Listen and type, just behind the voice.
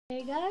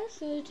Hey guys,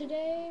 so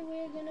today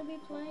we're gonna be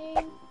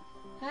playing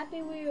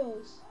Happy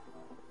Wheels.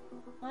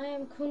 I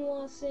am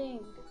Kunwar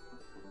Singh.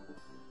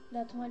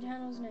 That's my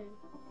channel's name.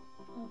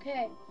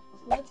 Okay, so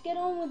let's get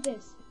on with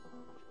this.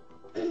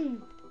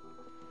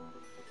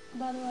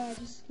 By the way, I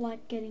just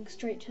like getting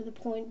straight to the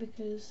point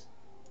because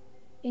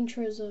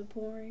intros are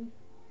boring.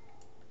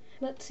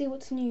 Let's see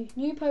what's new.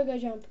 New Pogo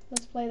Jump.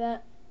 Let's play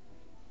that.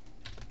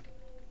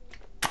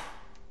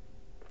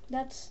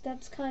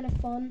 That's kind of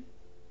fun.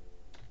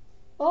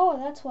 Oh,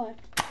 that's why.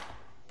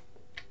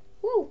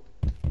 Woo!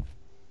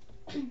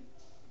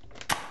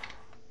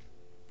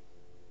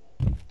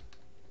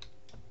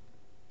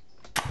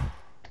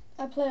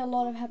 I play a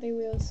lot of Happy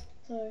Wheels,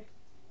 so,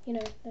 you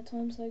know, that's why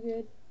I'm so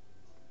good.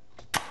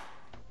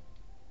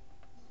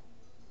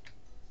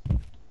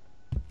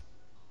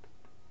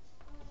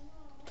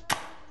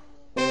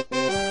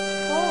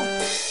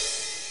 Oh!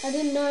 I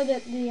didn't know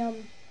that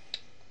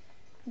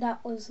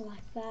that was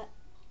like that.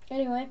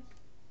 Anyway,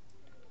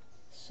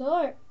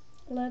 so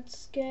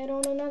let's get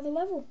on another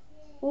level.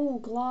 Ooh,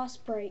 Glass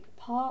Break,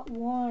 Part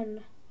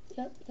 1.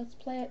 Yep, let's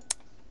play it.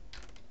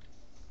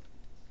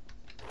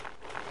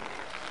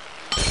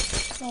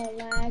 Oh,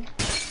 lag.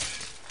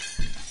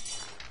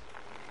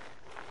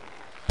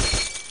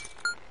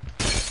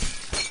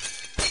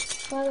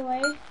 By the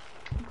way,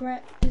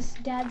 this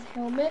dad's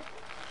helmet.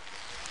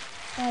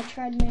 I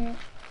tried wearing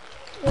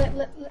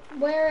it.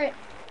 Wear it.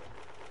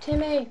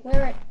 Timmy,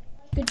 wear it.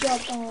 Good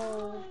job.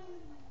 Oh,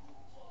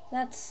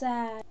 that's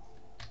sad.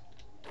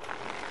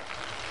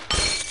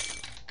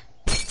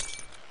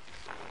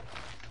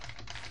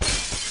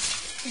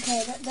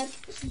 Okay,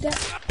 that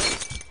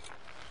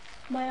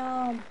my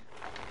arm.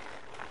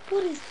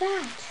 What is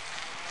that?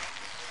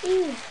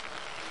 Ew.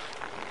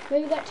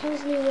 Maybe that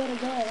tells me where to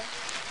go.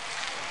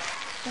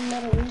 I'm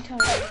not a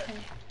retard. Okay.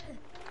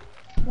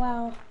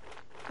 Wow.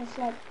 That's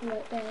like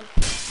let down.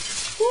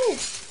 Woo!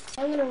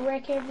 I'm gonna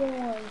wreck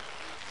everyone.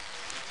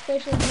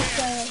 Especially this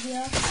guy right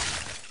here.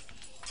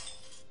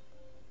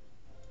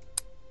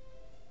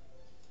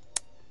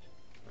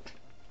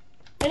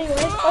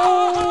 Anyways,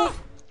 oh!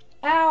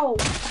 Ow!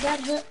 That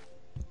hurt.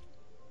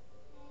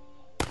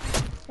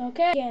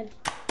 Okay, again.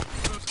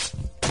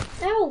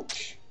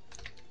 Ouch!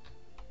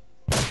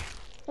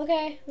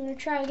 Okay, I'm gonna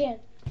try again.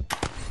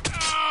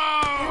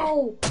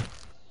 Ow!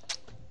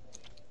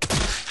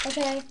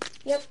 Okay,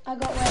 yep, I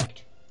got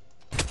wrecked.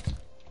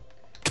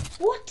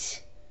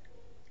 What?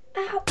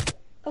 Ow!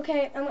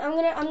 Okay, I'm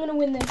gonna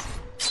win this.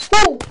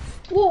 Whoa!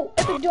 Whoa!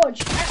 Epic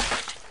dodge!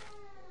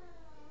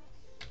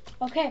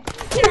 Okay.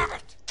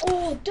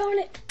 Oh, darn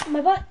it!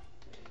 My butt.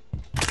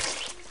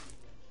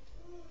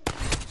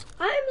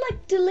 I'm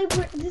like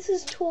deliberate. This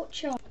is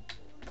torture.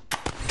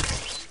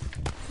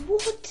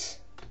 What?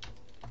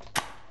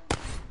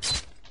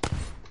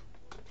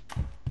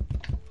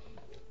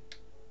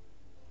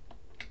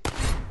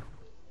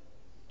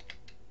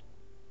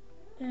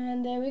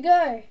 And there we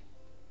go.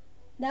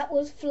 That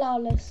was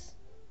flawless.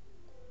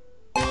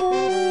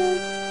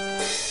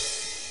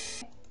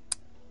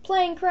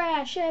 Plane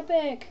crash,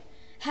 epic.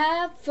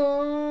 Have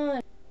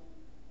fun.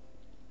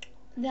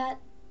 That,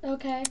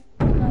 okay.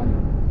 I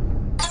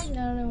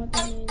don't know what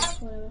that means,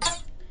 whatever.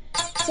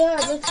 So,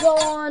 let's go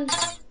on.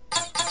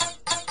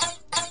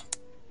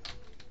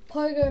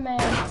 Pogo Man.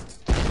 I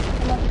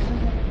love Pogo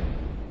Man.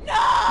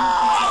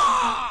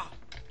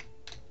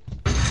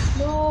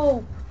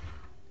 No!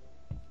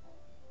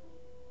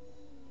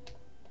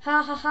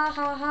 Ha ha ha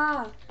ha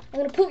ha. I'm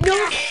gonna put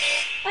you.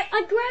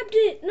 I grabbed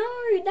it! No!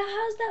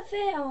 How's that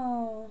fair?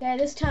 Oh. Okay,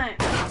 this time.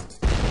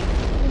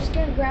 I'm just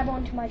gonna grab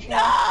onto my chair.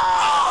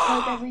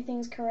 Hope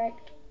everything's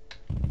correct.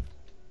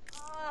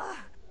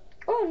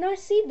 Oh,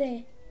 nice seed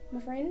there,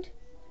 my friend.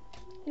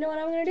 You know what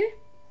I'm gonna do?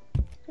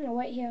 I'm gonna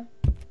wait here.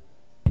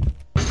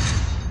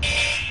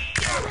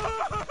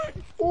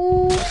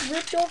 Ooh,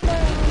 ripped off my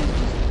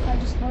arms. I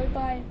just hope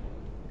I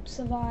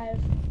survive.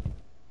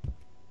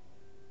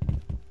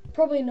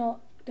 Probably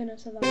not gonna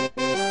survive.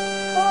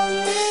 Oh,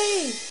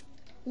 yay!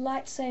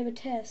 Lightsaber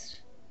test.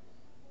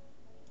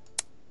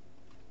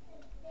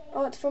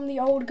 Oh, it's from the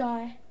old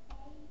guy.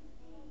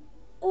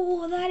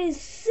 Oh, that is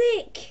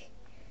sick!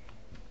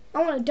 I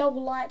want a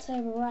double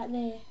lightsaber right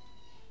there.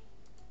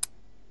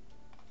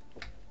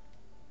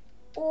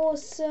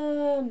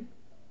 Awesome!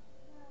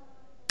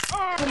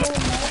 Come on,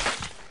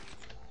 mate.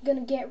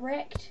 Gonna get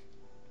wrecked.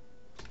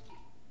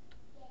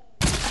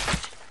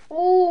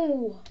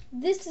 Oh,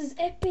 this is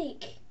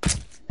epic.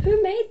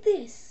 Who made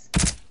this?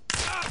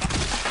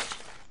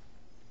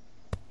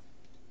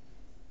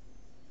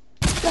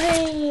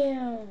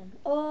 Bam!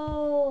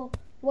 Oh,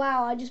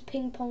 wow, I just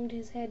ping-ponged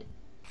his head.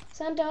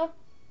 Santa,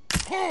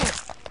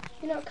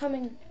 you're not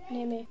coming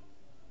near me.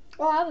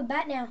 Oh, I have a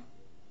bat now.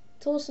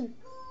 It's awesome.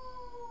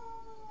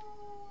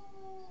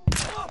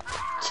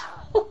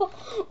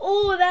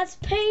 Oh, that's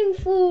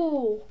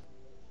painful.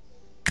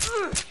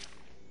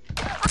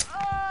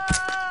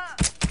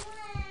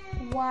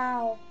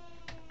 Wow,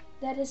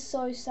 that is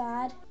so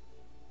sad.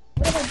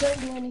 What if I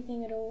don't do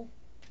anything at all?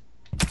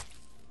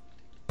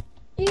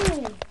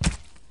 Ew.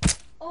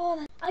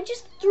 Oh, I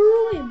just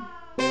threw him.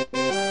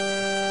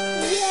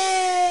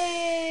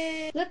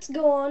 let's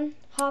go on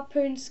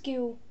harpoon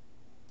skill.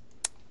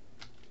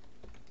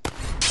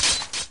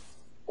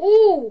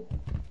 Ooh!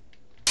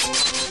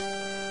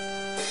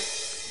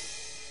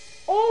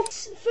 Oh,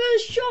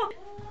 first shot!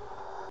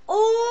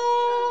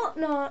 Oh!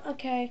 No,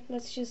 okay,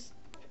 let's just...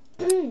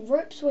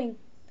 rope swing.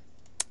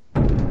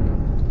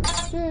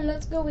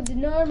 Let's go with the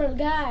normal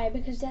guy,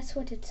 because that's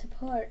what it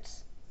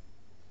supports.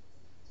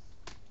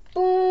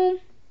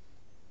 Boom!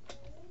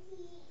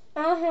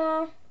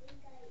 Uh-huh.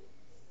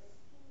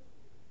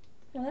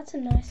 Oh, that's a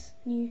nice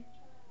new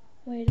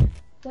way to...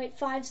 Wait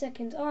 5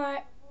 seconds,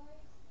 alright.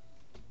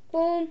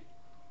 Boom!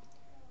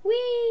 Whee!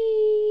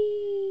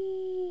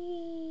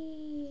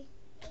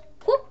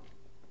 Whoop!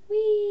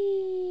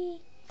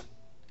 Whee!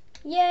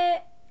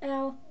 Yeah!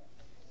 Ow.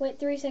 Wait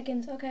 3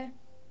 seconds, okay.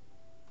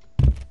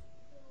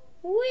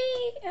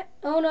 Whee!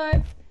 Oh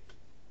no!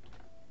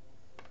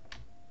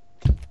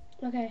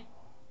 Okay.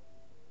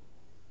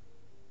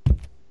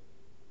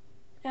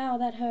 Ow,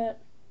 that hurt.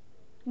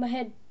 My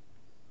head.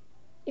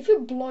 If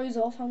it blows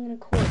off, I'm gonna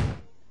quit.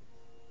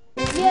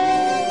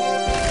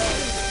 Yay!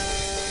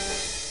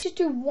 Just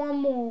do one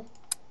more.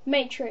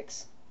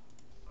 Matrix.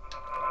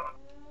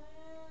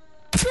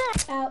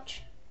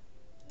 Ouch.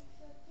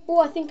 Oh,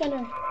 I think I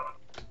know.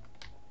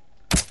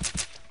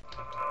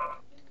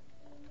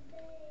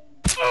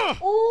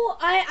 Oh,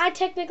 I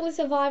technically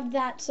survived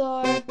that,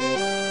 so...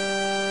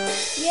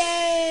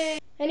 Yay!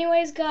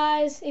 Anyways,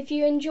 guys, if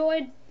you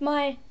enjoyed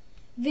my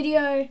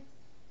video,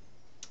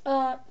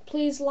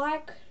 please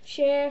like,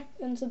 share,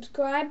 and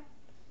subscribe.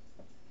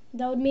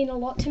 That would mean a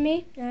lot to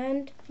me,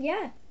 and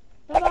yeah.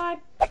 Bye-bye.